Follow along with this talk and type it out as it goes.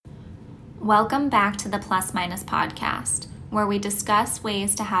Welcome back to the Plus Minus podcast, where we discuss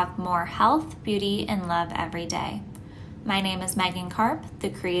ways to have more health, beauty, and love every day. My name is Megan Karp, the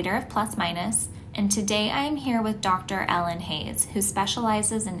creator of Plus Minus, and today I am here with Dr. Ellen Hayes, who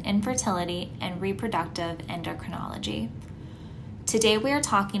specializes in infertility and reproductive endocrinology. Today we are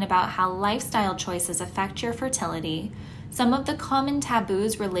talking about how lifestyle choices affect your fertility, some of the common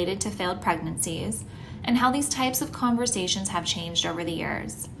taboos related to failed pregnancies, and how these types of conversations have changed over the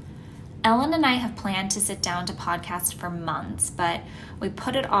years. Ellen and I have planned to sit down to podcast for months, but we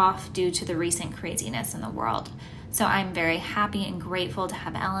put it off due to the recent craziness in the world. So I'm very happy and grateful to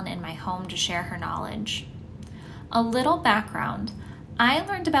have Ellen in my home to share her knowledge. A little background. I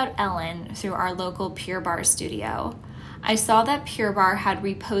learned about Ellen through our local Pure Barre studio. I saw that Pure Barre had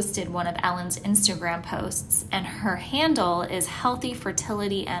reposted one of Ellen's Instagram posts, and her handle is Healthy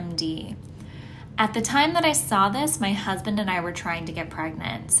Fertility MD. At the time that I saw this, my husband and I were trying to get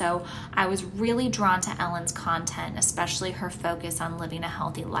pregnant, so I was really drawn to Ellen's content, especially her focus on living a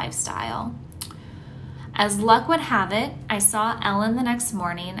healthy lifestyle. As luck would have it, I saw Ellen the next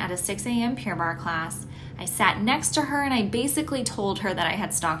morning at a 6 a.m. Pure Barre class. I sat next to her and I basically told her that I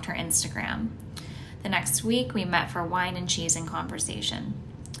had stalked her Instagram. The next week, we met for wine and cheese and conversation.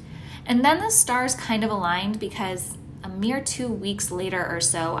 And then the stars kind of aligned because a mere 2 weeks later or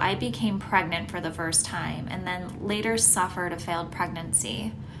so, I became pregnant for the first time and then later suffered a failed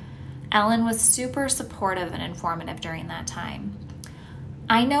pregnancy. Ellen was super supportive and informative during that time.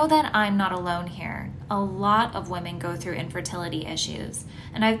 I know that I'm not alone here. A lot of women go through infertility issues,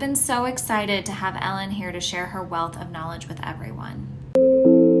 and I've been so excited to have Ellen here to share her wealth of knowledge with everyone.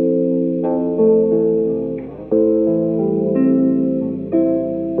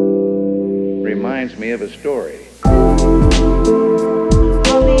 Reminds me of a story.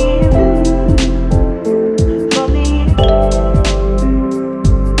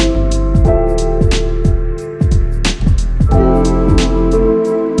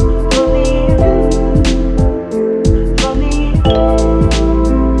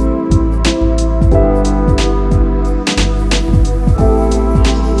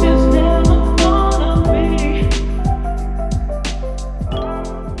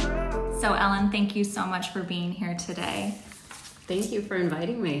 So Ellen, thank you so much for being here today. Thank you for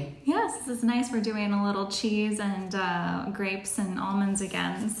inviting me. Yes, this is nice. We're doing a little cheese and grapes and almonds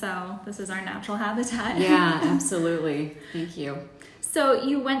again. So this is our natural habitat. Yeah, absolutely. Thank you. So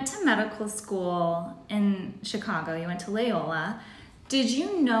you went to medical school in Chicago. You went to Loyola. Did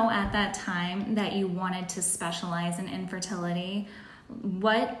you know at that time that you wanted to specialize in infertility?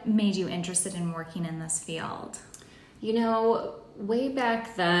 What made you interested in working in this field? You know, way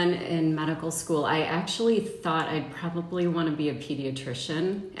back then in medical school, I actually thought I'd probably want to be a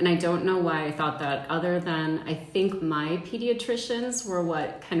pediatrician. And I don't know why I thought that, other than I think my pediatricians were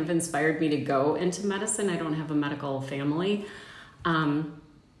what kind of inspired me to go into medicine. I don't have a medical family.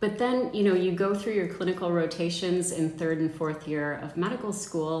 But then, you know, you go through your clinical rotations in third and fourth year of medical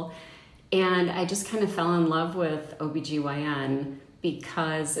school, and I just kind of fell in love with OBGYN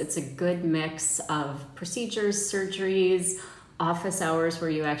because it's a good mix of procedures, surgeries, office hours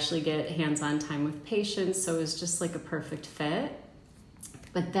where you actually get hands-on time with patients, so it was just like a perfect fit.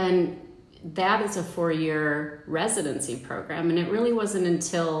 But then that is a 4-year residency program, and it really wasn't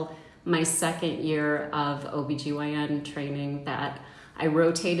until my second year of OBGYN training that I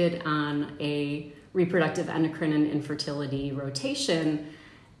rotated on a reproductive endocrine and infertility rotation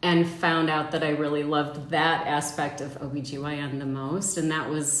and found out that I really loved that aspect of OBGYN the most. And that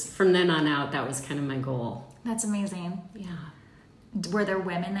was, from then on out, that was kind of my goal. That's amazing. Yeah. Were there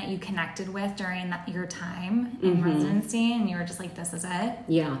women that you connected with during your time in residency and you were just like, this is it?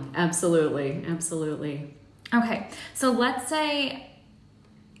 Yeah, absolutely. Absolutely. Okay. So let's say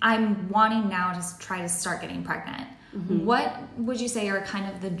I'm wanting now to try to start getting pregnant. What would you say are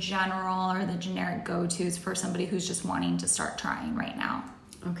kind of the general or the generic go-tos for somebody who's just wanting to start trying right now?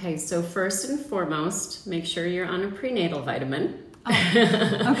 Okay, so first and foremost, make sure you're on a prenatal vitamin.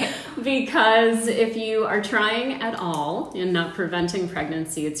 Oh, okay. Because if you are trying at all and not preventing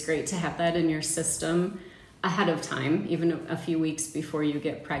pregnancy, it's great to have that in your system ahead of time, even a few weeks before you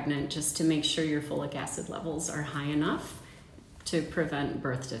get pregnant, just to make sure your folic acid levels are high enough to prevent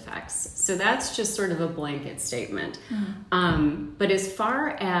birth defects. So that's just sort of a blanket statement. But as far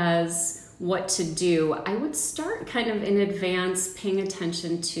as what to do, I would start kind of in advance paying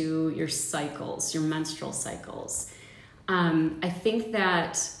attention to your cycles, your menstrual cycles. I think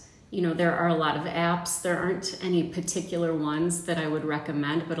that, you know, there are a lot of apps. There aren't any particular ones that I would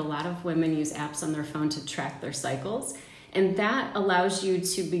recommend, but a lot of women use apps on their phone to track their cycles. And that allows you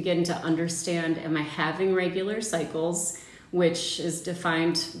to begin to understand, am I having regular cycles? which is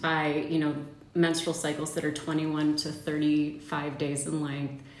defined by, menstrual cycles that are 21 to 35 days in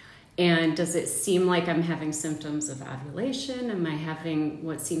length. And does it seem like I'm having symptoms of ovulation? Am I having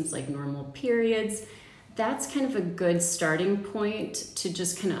what seems like normal periods? That's kind of a good starting point to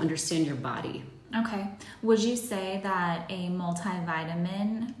just kind of understand your body. Okay. Would you say that a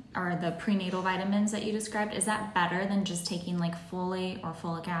multivitamin or the prenatal vitamins that you described, is that better than just taking like folate or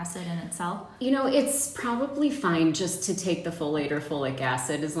folic acid in itself? It's probably fine just to take the folate or folic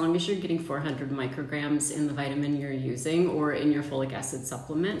acid as long as you're getting 400 micrograms in the vitamin you're using or in your folic acid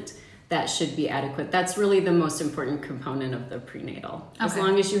supplement. That should be adequate. That's really the most important component of the prenatal. Okay. As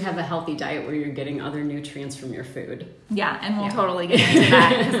long as you have a healthy diet where you're getting other nutrients from your food. Yeah, and we'll totally get into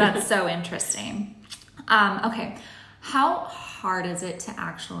that because that's so interesting. Okay, how hard is it to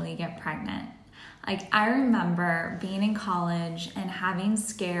actually get pregnant? Like, I remember being in college and having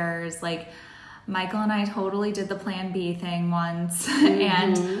scares, like Michael and I totally did the Plan B thing once,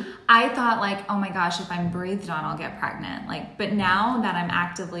 and I thought like, oh my gosh, if I'm breathed on, I'll get pregnant. But now that I'm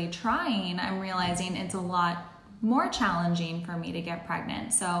actively trying, I'm realizing it's a lot more challenging for me to get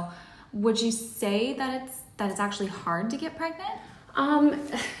pregnant. So would you say that it's actually hard to get pregnant?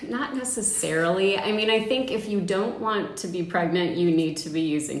 Not necessarily. I mean, I think if you don't want to be pregnant, you need to be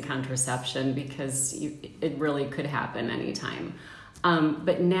using contraception because it really could happen anytime.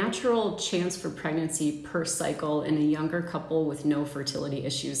 But natural chance for pregnancy per cycle in a younger couple with no fertility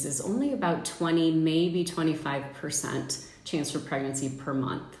issues is only about 20, maybe 25% chance for pregnancy per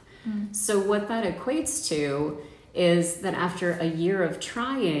month. So what that equates to is that after a year of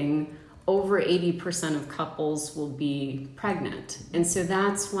trying, over 80% of couples will be pregnant. And so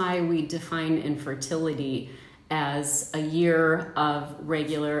that's why we define infertility as a year of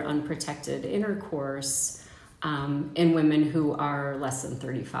regular unprotected intercourse in women who are less than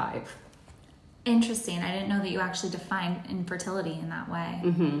 35. Interesting. I didn't know that you actually defined infertility in that way.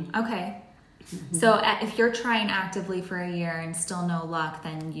 Okay. So if you're trying actively for a year and still no luck,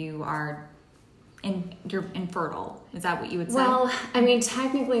 then you're infertile. Is that what you would say? Well, I mean,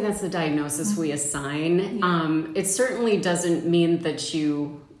 technically that's the diagnosis we assign. Yeah. It certainly doesn't mean that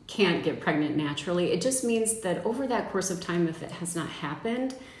you can't get pregnant naturally. It just means that over that course of time, if it has not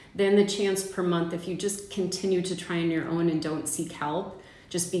happened, then the chance per month, if you just continue to try on your own and don't seek help,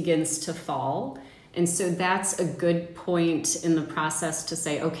 just begins to fall. And so that's a good point in the process to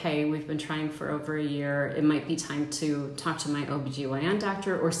say, okay, we've been trying for over a year. It might be time to talk to my OBGYN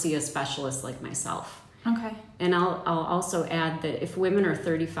doctor or see a specialist like myself. Okay. And I'll also add that if women are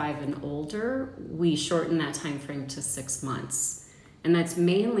 35 and older, we shorten that time frame to 6 months. And that's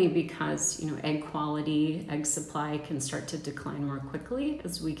mainly because, egg quality, egg supply can start to decline more quickly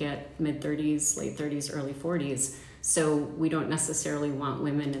as we get mid-30s, late 30s, early 40s. So we don't necessarily want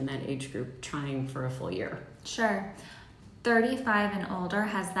women in that age group trying for a full year. Sure. 35 and older,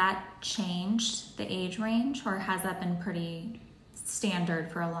 has that changed the age range, or has that been pretty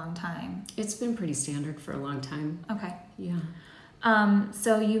standard for a long time? It's been pretty standard for a long time. Okay. Yeah.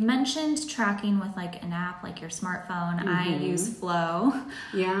 So you mentioned tracking with like an app like your smartphone. I use Flow,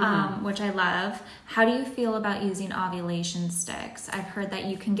 which I love. How do you feel about using ovulation sticks? I've heard that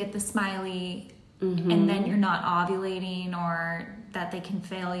you can get the smiley and then you're not ovulating, or that they can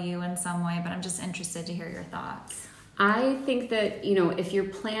fail you in some way, but I'm just interested to hear your thoughts. I think that, if you're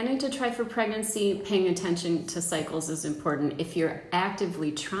planning to try for pregnancy, paying attention to cycles is important. If you're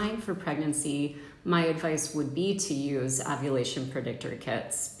actively trying for pregnancy, my advice would be to use ovulation predictor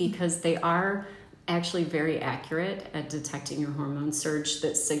kits because they are actually very accurate at detecting your hormone surge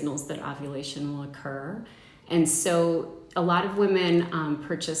that signals that ovulation will occur. And so a lot of women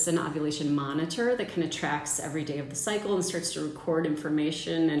purchase an ovulation monitor that kind of tracks every day of the cycle and starts to record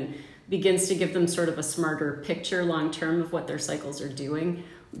information and begins to give them sort of a smarter picture long term of what their cycles are doing.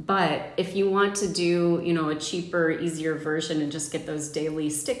 But if you want to do, a cheaper, easier version and just get those daily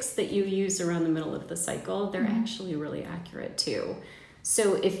sticks that you use around the middle of the cycle, they're actually really accurate too.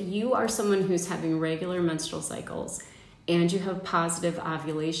 So if you are someone who's having regular menstrual cycles and you have positive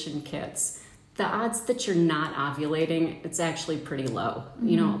ovulation kits, the odds that you're not ovulating, it's actually pretty low.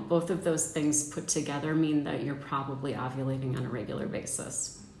 Both of those things put together mean that you're probably ovulating on a regular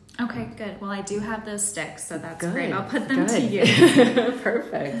basis. Okay, good. Well, I do have those sticks, so that's good. Great. I'll put them to use.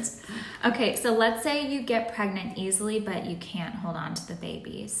 Perfect. Okay, so let's say you get pregnant easily, but you can't hold on to the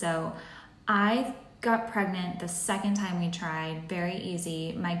baby. So I got pregnant the second time we tried, very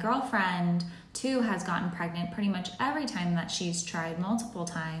easy. My girlfriend, too, has gotten pregnant pretty much every time that she's tried, multiple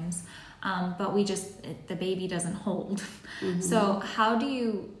times. But the baby doesn't hold. So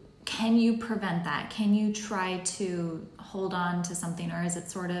can you prevent that? Can you try to hold on to something, or is it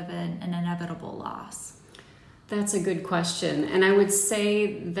sort of an inevitable loss? That's a good question. And I would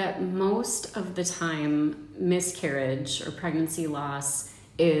say that most of the time, miscarriage or pregnancy loss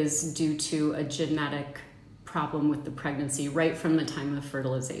is due to a genetic problem with the pregnancy right from the time of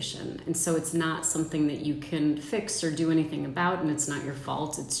fertilization. And so it's not something that you can fix or do anything about, and it's not your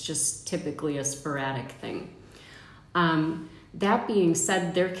fault. It's just typically a sporadic thing. That being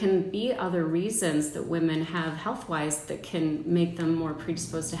said, there can be other reasons that women have health-wise that can make them more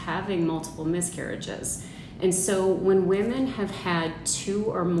predisposed to having multiple miscarriages. And so when women have had 2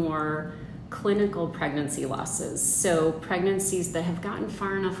 or more clinical pregnancy losses, so pregnancies that have gotten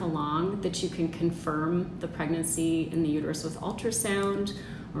far enough along that you can confirm the pregnancy in the uterus with ultrasound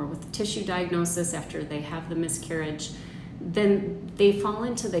or with tissue diagnosis after they have the miscarriage, then they fall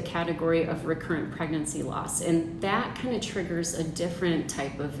into the category of recurrent pregnancy loss. And that kind of triggers a different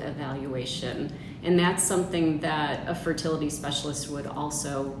type of evaluation. And that's something that a fertility specialist would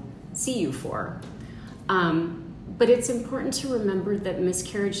also see you for. But it's important to remember that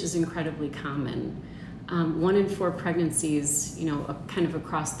miscarriage is incredibly common. 1 in 4 pregnancies, kind of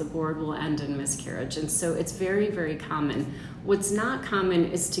across the board will end in miscarriage. And so it's very, very common. What's not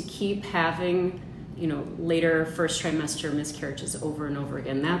common is to keep having later first trimester miscarriages over and over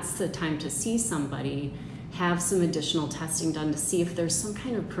again. That's the time to see somebody, have some additional testing done to see if there's some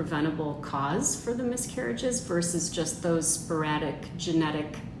kind of preventable cause for the miscarriages versus just those sporadic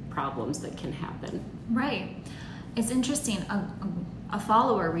genetic problems that can happen. Right. It's interesting. A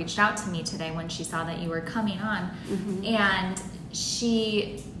follower reached out to me today when she saw that you were coming on, and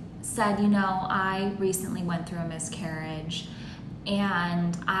she said, I recently went through a miscarriage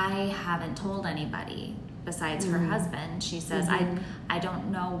and I haven't told anybody besides her husband. She says, I don't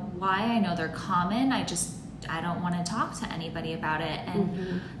know why. I know they're common. I don't want to talk to anybody about it.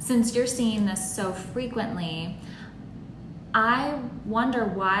 And since you're seeing this so frequently, I wonder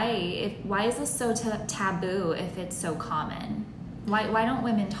why is this so taboo if it's so common? Why don't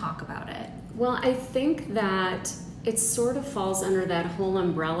women talk about it? Well, I think that it sort of falls under that whole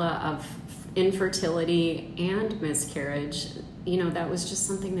umbrella of infertility and miscarriage. That was just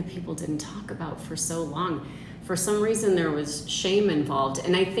something that people didn't talk about for so long. For some reason, there was shame involved.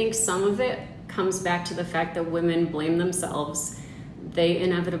 And I think some of it comes back to the fact that women blame themselves. They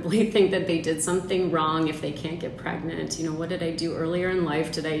inevitably think that they did something wrong if they can't get pregnant. What did I do earlier in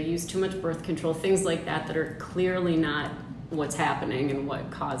life? Did I use too much birth control? Things like that are clearly not what's happening and what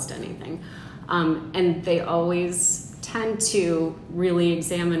caused anything. And they always tend to really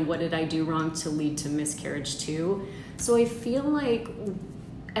examine what did I do wrong to lead to miscarriage too. So I feel like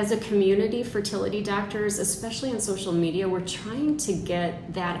as a community, fertility doctors, especially on social media, we're trying to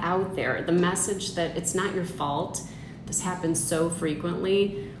get that out there. The message that it's not your fault. This happens so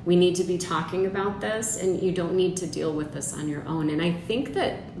frequently. We need to be talking about this, and you don't need to deal with this on your own. And I think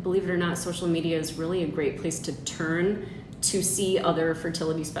that, believe it or not, social media is really a great place to turn to see other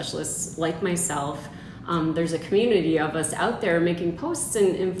fertility specialists like myself. There's a community of us out there making posts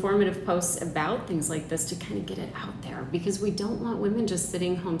and informative posts about things like this to kind of get it out there, because we don't want women just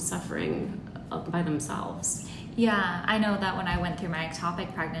sitting home suffering by themselves. Yeah, I know that when I went through my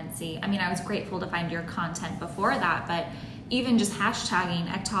ectopic pregnancy, I was grateful to find your content before that, but even just hashtagging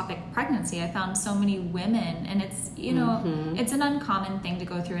ectopic pregnancy, I found so many women, and it's, it's an uncommon thing to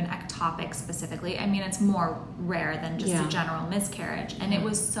go through an ectopic specifically. It's more rare than just a general miscarriage. And it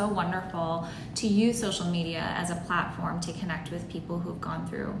was so wonderful to use social media as a platform to connect with people who've gone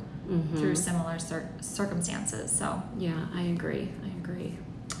through similar circumstances. So yeah, I agree.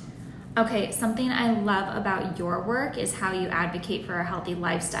 Okay, something I love about your work is how you advocate for a healthy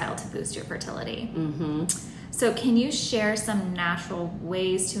lifestyle to boost your fertility. So can you share some natural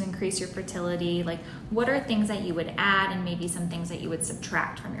ways to increase your fertility? Like, what are things that you would add and maybe some things that you would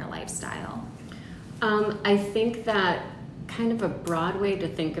subtract from your lifestyle? I think that kind of a broad way to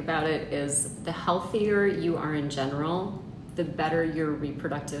think about it is the healthier you are in general, the better your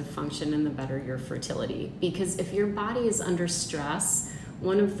reproductive function and the better your fertility. Because if your body is under stress,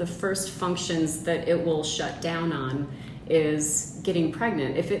 one of the first functions that it will shut down on is getting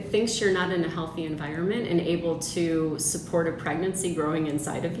pregnant. If it thinks you're not in a healthy environment and able to support a pregnancy growing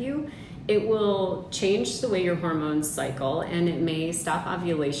inside of you, it will change the way your hormones cycle, and it may stop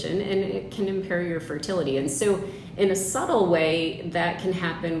ovulation, and it can impair your fertility. And so in a subtle way, that can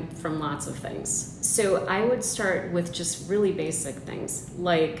happen from lots of things. So I would start with just really basic things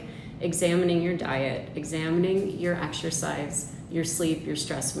like examining your diet, examining your exercise, your sleep, your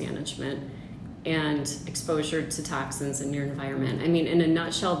stress management, and exposure to toxins in your environment. In a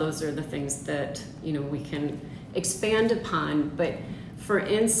nutshell, those are the things that we can expand upon. But for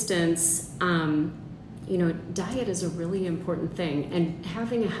instance, diet is a really important thing, and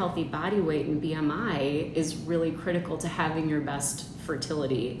having a healthy body weight and BMI is really critical to having your best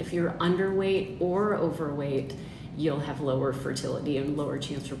fertility. If you're underweight or overweight, you'll have lower fertility and lower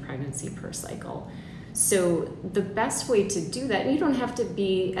chance for pregnancy per cycle. So the best way to do that, and you don't have to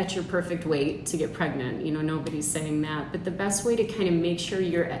be at your perfect weight to get pregnant, nobody's saying that, but the best way to kind of make sure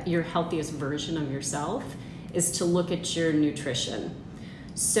you're at your healthiest version of yourself is to look at your nutrition.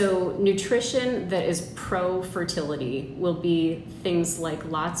 So nutrition that is pro-fertility will be things like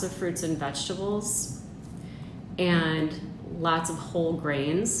lots of fruits and vegetables and lots of whole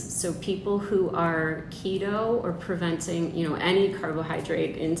grains. So people who are keto or preventing, any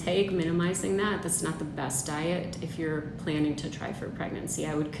carbohydrate intake, minimizing that's not the best diet if you're planning to try for pregnancy.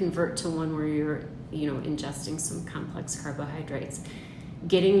 I would convert to one where you're, ingesting some complex carbohydrates.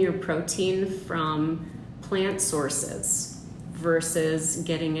 Getting your protein from plant sources versus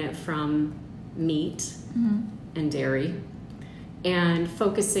getting it from meat and dairy, and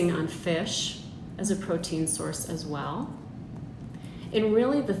focusing on fish as a protein source as well. And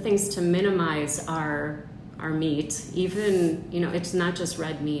really the things to minimize are meat. Even, it's not just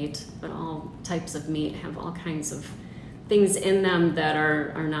red meat, but all types of meat have all kinds of things in them that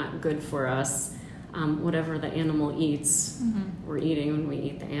are not good for us. Whatever the animal eats, we're eating when we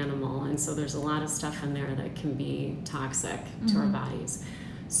eat the animal. And so there's a lot of stuff in there that can be toxic to our bodies.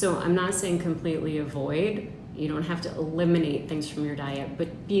 So I'm not saying completely avoid. You don't have to eliminate things from your diet,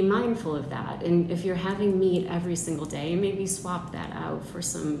 but be mindful of that. And if you're having meat every single day, maybe swap that out for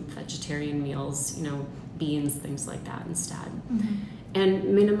some vegetarian meals, beans, things like that instead.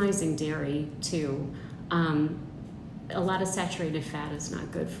 And minimizing dairy too. A lot of saturated fat is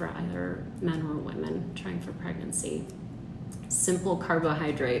not good for either men or women trying for pregnancy. Simple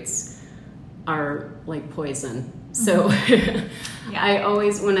carbohydrates are like poison. So I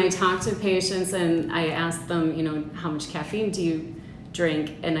always, when I talk to patients and I ask them, how much caffeine do you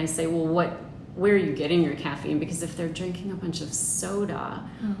drink? And I say, well, where are you getting your caffeine? Because if they're drinking a bunch of soda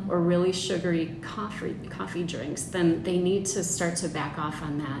or really sugary coffee drinks, then they need to start to back off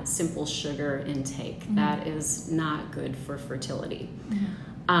on that simple sugar intake. That is not good for fertility,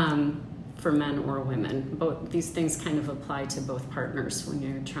 for men or women. Both these things kind of apply to both partners when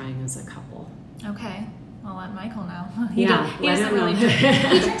you're trying as a couple. Okay. I'll let Michael know. He doesn't really drink.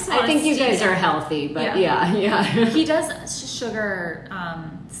 He drinks a lot. I think you guys are healthy, but yeah. He does sugar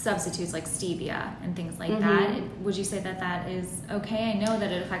substitutes like stevia and things like that. Would you say that is okay? I know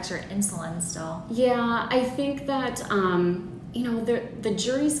that it affects your insulin still. Yeah, I think that the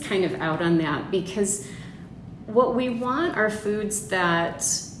jury's kind of out on that, because what we want are foods that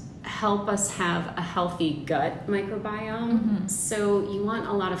help us have a healthy gut microbiome. So you want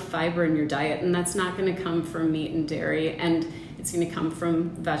a lot of fiber in your diet, and that's not going to come from meat and dairy, and it's going to come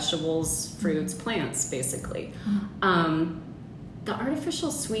from vegetables, fruits, plants, basically. The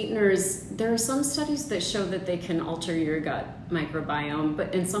artificial sweeteners, there are some studies that show that they can alter your gut microbiome,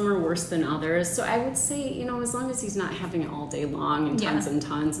 and some are worse than others. So I would say, as long as he's not having it all day long and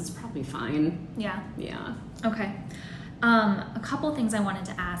tons, it's probably fine. Yeah. Okay. A couple things I wanted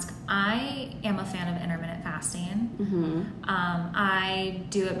to ask. I am a fan of intermittent fasting. I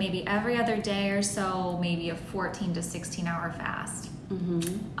do it maybe every other day or so, maybe a 14 to 16 hour fast.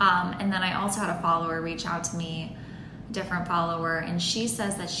 And then I also had a follower reach out to me, different follower, and she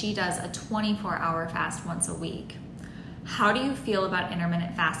says that she does a 24-hour fast once a week. How do you feel about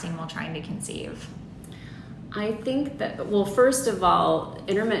intermittent fasting while trying to conceive? I think that, well, first of all,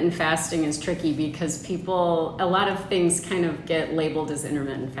 intermittent fasting is tricky because a lot of things kind of get labeled as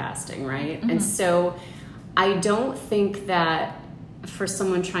intermittent fasting, right? And so I don't think that for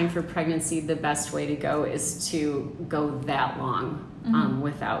someone trying for pregnancy, the best way to go is to go that long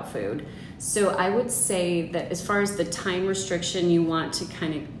without food. So I would say that as far as the time restriction you want to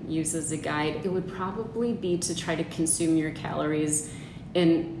kind of use as a guide, it would probably be to try to consume your calories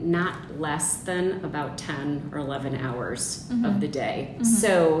in not less than about 10 or 11 hours of the day.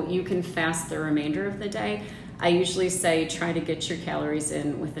 So you can fast the remainder of the day. I usually say try to get your calories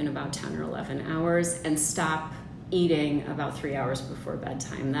in within about 10 or 11 hours and stop eating about 3 hours before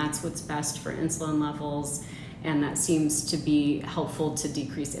bedtime. That's what's best for insulin levels, and that seems to be helpful to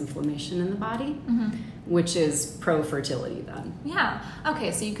decrease inflammation in the body, which is pro-fertility then. Yeah.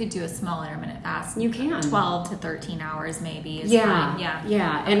 Okay, so you could do a small intermittent fast. You can. 12 to 13 hours maybe is fine. Yeah.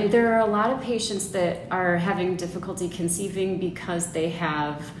 Yeah, and there are a lot of patients that are having difficulty conceiving because they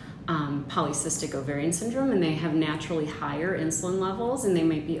have polycystic ovarian syndrome, and they have naturally higher insulin levels, and they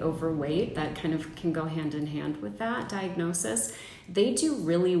might be overweight. That kind of can go hand in hand with that diagnosis. They do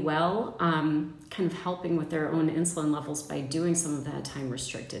really well kind of helping with their own insulin levels by doing some of that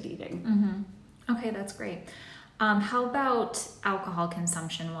time-restricted eating. Okay, that's great. How about alcohol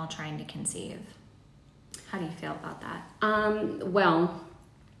consumption while trying to conceive? How do you feel about that? Well,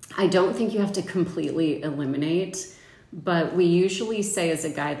 I don't think you have to completely eliminate, but we usually say as a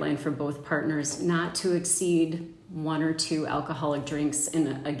guideline for both partners not to exceed 1 or 2 alcoholic drinks in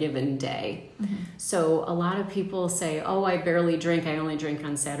a given day. Mm-hmm. So a lot of people say, oh, I barely drink. I only drink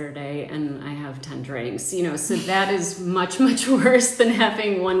on Saturday and I have 10 drinks. You know, so that is much, much worse than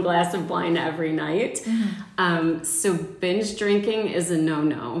having 1 glass of wine every night. Mm-hmm. So binge drinking is a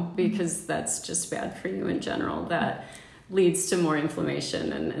no-no because that's just bad for you in general. That leads to more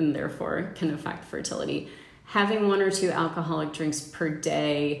inflammation and therefore can affect fertility. Having 1 or 2 alcoholic drinks per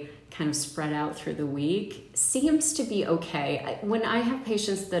day kind of spread out through the week seems to be okay. When I have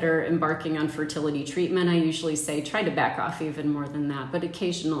patients that are embarking on fertility treatment, I usually say try to back off even more than that, but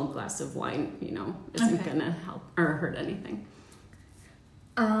occasional glass of wine, you know, isn't going to help or hurt anything.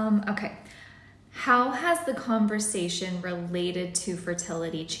 Okay. How has the conversation related to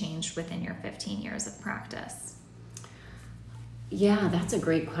fertility changed within your 15 years of practice? Yeah, that's a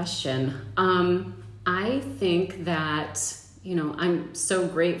great question. I think that, you know, I'm so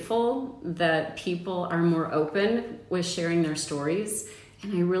grateful that people are more open with sharing their stories.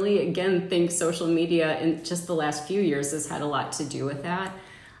 And I really, again, think social media in just the last few years has had a lot to do with that.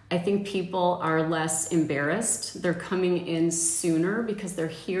 I think people are less embarrassed. They're coming in sooner because they're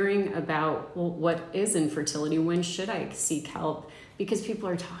hearing about, well, what is infertility? When should I seek help? Because people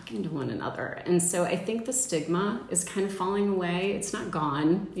are talking to one another. And so I think the stigma is kind of falling away. It's not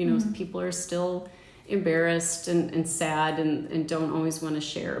gone. You know, people are still embarrassed and sad and don't always want to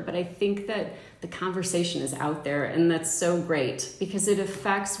share. But I think that the conversation is out there, and that's so great because it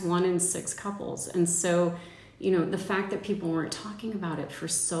affects 1 in 6 couples. And so, you know, the fact that people weren't talking about it for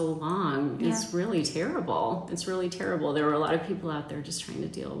so long is really terrible. It's really terrible. There were a lot of people out there just trying to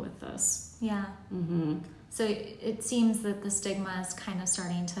deal with this. Yeah. Mm-hmm. So it seems that the stigma is kind of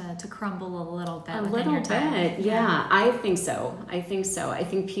starting to crumble a little bit. A little bit, yeah. I think so. I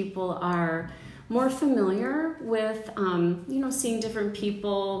think people are more familiar with, you know, seeing different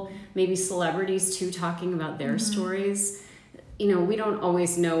people, maybe celebrities too, talking about their stories. You know, we don't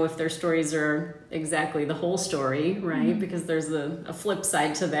always know if their stories are exactly the whole story, right? Because there's a flip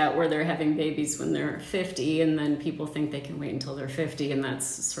side to that where they're having babies when they're 50 and then people think they can wait until they're 50, and that's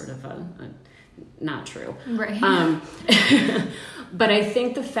sort of a not true. Right. But I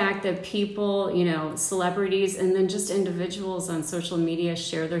think the fact that people, you know, celebrities and then just individuals on social media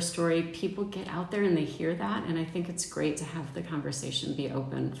share their story, people get out there and they hear that. And I think it's great to have the conversation be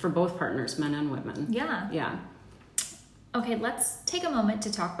open for both partners, men and women. Yeah. Yeah. Okay, let's take a moment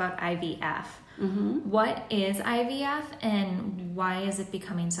to talk about IVF. What is IVF and why is it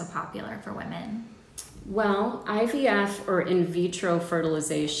becoming so popular for women? Well, IVF, or in vitro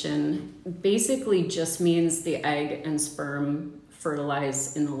fertilization, basically just means the egg and sperm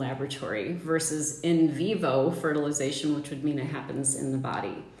fertilize in the laboratory versus in vivo fertilization, which would mean it happens in the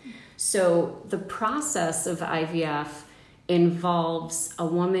body. So the process of IVF involves a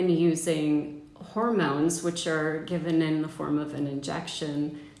woman using hormones, which are given in the form of an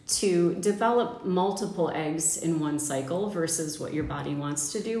injection, to develop multiple eggs in one cycle versus what your body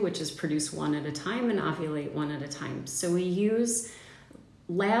wants to do, which is produce 1 at a time and ovulate 1 at a time. So we use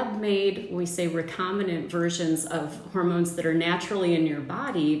lab-made, we say recombinant versions of hormones that are naturally in your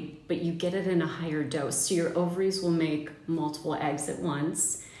body, but you get it in a higher dose. So your ovaries will make multiple eggs at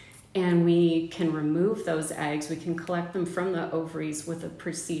once, and we can remove those eggs. We can collect them from the ovaries with a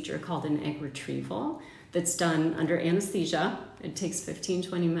procedure called an egg retrieval that's done under anesthesia. It takes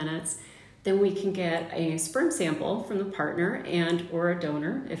 15-20 minutes. Then we can get a sperm sample from the partner and or a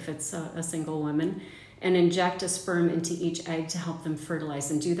donor, if it's a single woman, and inject a sperm into each egg to help them fertilize,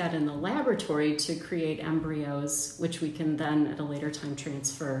 and do that in the laboratory to create embryos, which we can then at a later time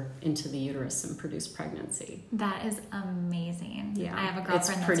transfer into the uterus and produce pregnancy. That is amazing. Yeah, I have a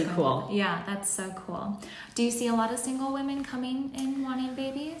girlfriend it's pretty cool. Yeah, that's so cool. Do you see a lot of single women coming in wanting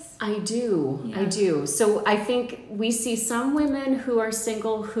babies? I do. So I think we see some women who are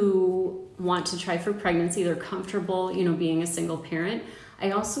single who want to try for pregnancy. They're comfortable, you know, being a single parent.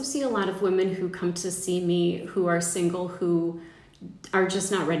 I also see a lot of women who come to see me who are single, who are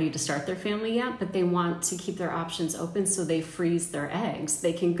just not ready to start their family yet, but they want to keep their options open, so they freeze their eggs.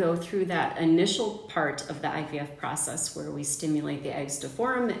 They can go through that initial part of the IVF process where we stimulate the eggs to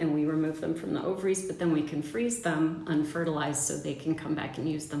form and we remove them from the ovaries, but then we can freeze them unfertilized so they can come back and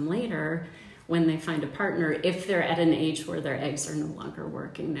use them later when they find a partner, if they're at an age where their eggs are no longer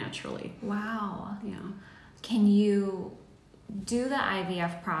working naturally. Wow. Yeah. Can you do the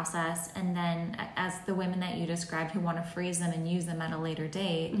IVF process, and then as the women that you described who want to freeze them and use them at a later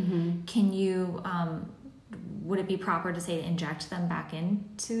date, can you, would it be proper to say to inject them back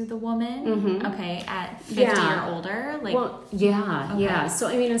into the woman? Okay, at 50 or older? Like, well, yeah. So,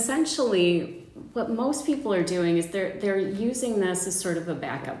 I mean, essentially, what most people are doing is they're using this as sort of a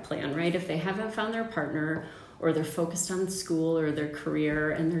backup plan, right? If they haven't found their partner, or they're focused on school or their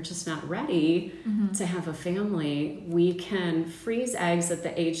career and they're just not ready to have a family, we can freeze eggs at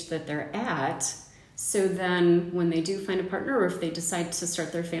the age that they're at. So then when they do find a partner, or if they decide to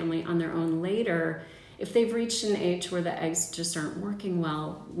start their family on their own later, if they've reached an age where the eggs just aren't working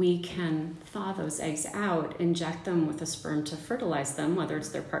well, we can thaw those eggs out, inject them with a sperm to fertilize them, whether it's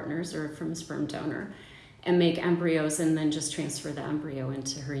their partners or from a sperm donor, and make embryos, and then just transfer the embryo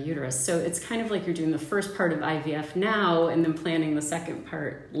into her uterus. So it's kind of like you're doing the first part of IVF now and then planning the second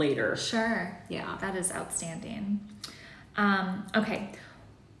part later. Sure. Yeah. That is outstanding. Okay.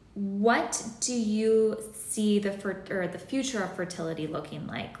 What do you see the future of fertility looking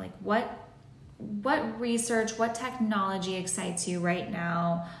like? Like what research, what technology excites you right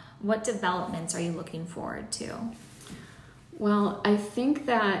now? What developments are you looking forward to? Well, I think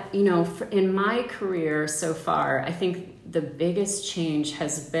that, in my career so far, I think the biggest change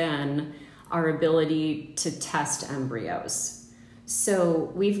has been our ability to test embryos.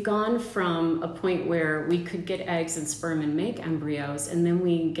 So we've gone from a point where we could get eggs and sperm and make embryos, and then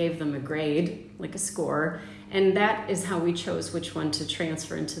we gave them a grade, like a score, and that is how we chose which one to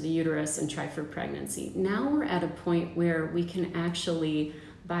transfer into the uterus and try for pregnancy. Now we're at a point where we can actually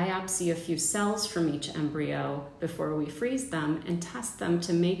biopsy a few cells from each embryo before we freeze them and test them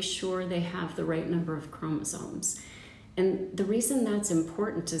to make sure they have the right number of chromosomes. And the reason that's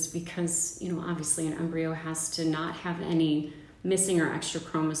important is because, obviously an embryo has to not have any missing or extra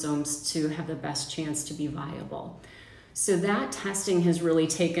chromosomes to have the best chance to be viable. So that testing has really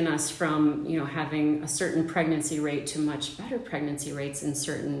taken us from, having a certain pregnancy rate to much better pregnancy rates in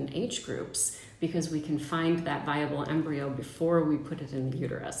certain age groups, because we can find that viable embryo before we put it in the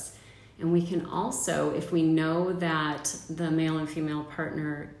uterus. And we can also, if we know that the male and female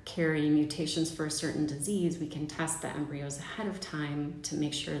partner carry mutations for a certain disease, we can test the embryos ahead of time to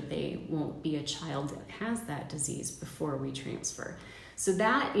make sure they won't be a child that has that disease before we transfer. So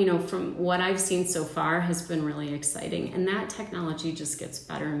that, from what I've seen so far, has been really exciting. And that technology just gets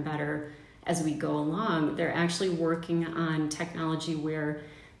better and better as we go along. They're actually working on technology where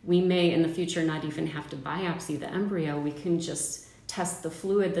we may in the future not even have to biopsy the embryo. We can just test the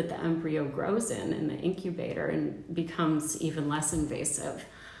fluid that the embryo grows in the incubator, and becomes even less invasive.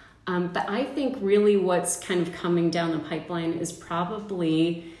 But I think really what's kind of coming down the pipeline is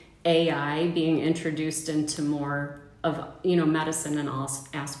probably AI being introduced into more of medicine in all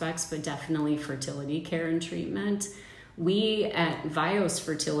aspects, but definitely fertility care and treatment. We at Vios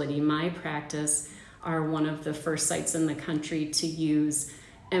Fertility, my practice, are one of the first sites in the country to use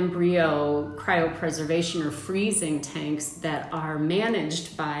embryo cryopreservation or freezing tanks that are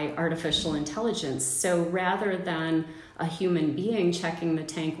managed by artificial intelligence. So rather than a human being checking the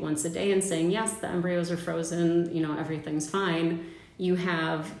tank once a day and saying, yes, the embryos are frozen, everything's fine, you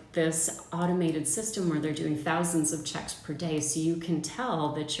have this automated system where they're doing thousands of checks per day. So you can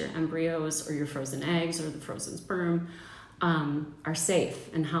tell that your embryos or your frozen eggs or the frozen sperm are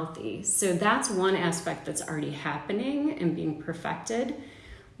safe and healthy. So that's one aspect that's already happening and being perfected.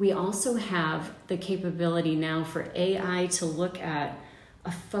 We also have the capability now for AI to look at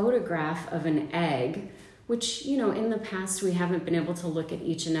a photograph of an egg, which, in the past we haven't been able to look at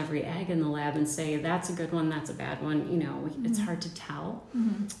each and every egg in the lab and say, that's a good one, that's a bad one. It's hard to tell.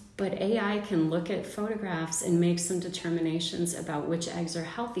 But AI can look at photographs and make some determinations about which eggs are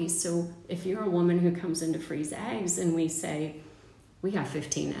healthy. So if you're a woman who comes in to freeze eggs and we say, we got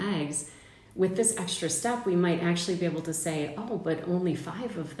 15 eggs, with this extra step, we might actually be able to say, oh, but only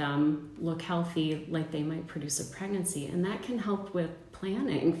 5 of them look healthy, like they might produce a pregnancy. And that can help with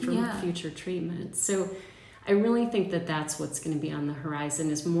planning for future treatment. So I really think that that's what's going to be on the horizon,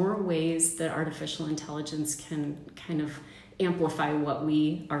 is more ways that artificial intelligence can kind of amplify what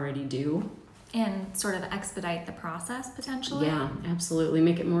we already do. And sort of expedite the process, potentially? Yeah, absolutely.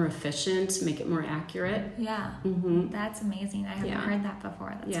 Make it more efficient, make it more accurate. Yeah, That's amazing. I haven't heard that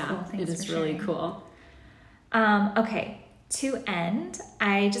before. That's cool. Thanks it is for really sharing. cool. Okay, to end,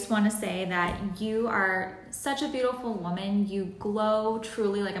 I just want to say that you are such a beautiful woman. You glow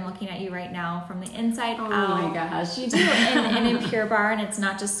truly, like I'm looking at you right now, from the inside out. Oh my gosh. You do, and in Pure Barre, and it's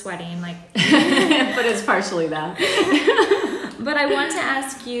not just sweating, like. But it's partially that. But I want to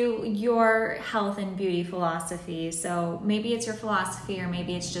ask you your health and beauty philosophy. So maybe it's your philosophy, or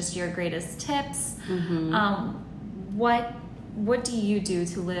maybe it's just your greatest tips. what do you do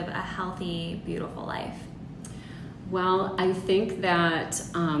to live a healthy, beautiful life? Well, I think that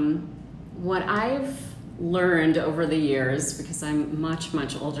what I've learned over the years, because I'm much,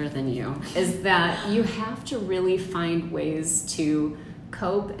 much older than you, is that you have to really find ways to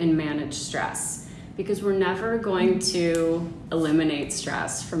cope and manage stress, because we're never going to eliminate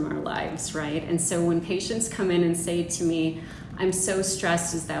stress from our lives, right? And so when patients come in and say to me, I'm so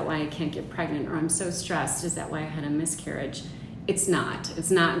stressed, is that why I can't get pregnant? Or I'm so stressed, is that why I had a miscarriage? It's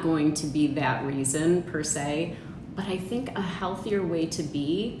not going to be that reason per se. But I think a healthier way to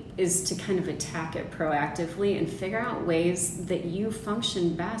be is to kind of attack it proactively and figure out ways that you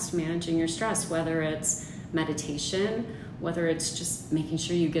function best managing your stress, whether it's meditation, whether it's just making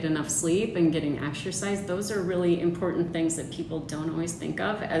sure you get enough sleep and getting exercise. Those are really important things that people don't always think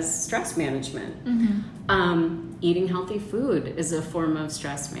of as stress management. Mm-hmm. Eating healthy food is a form of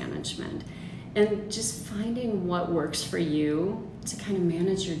stress management. And just finding what works for you to kind of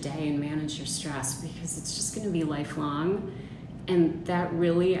manage your day and manage your stress, because it's just going to be lifelong. And that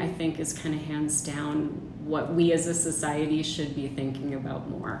really, I think, is kind of hands down what we as a society should be thinking about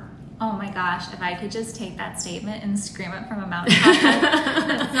more. Oh my gosh, if I could just take that statement and scream it from a mountaintop.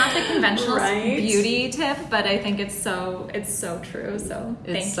 It's not the conventional beauty tip, but I think it's so true. So thank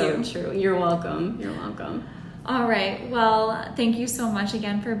you. It's so true. You're welcome. You're welcome. All right. Well, thank you so much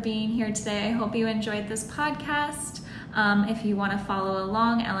again for being here today. I hope you enjoyed this podcast. If you want to follow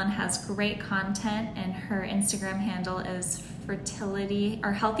along, Ellen has great content, and her Instagram handle is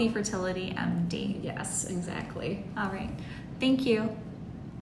Healthy Fertility MD. Yes, exactly. All right. Thank you.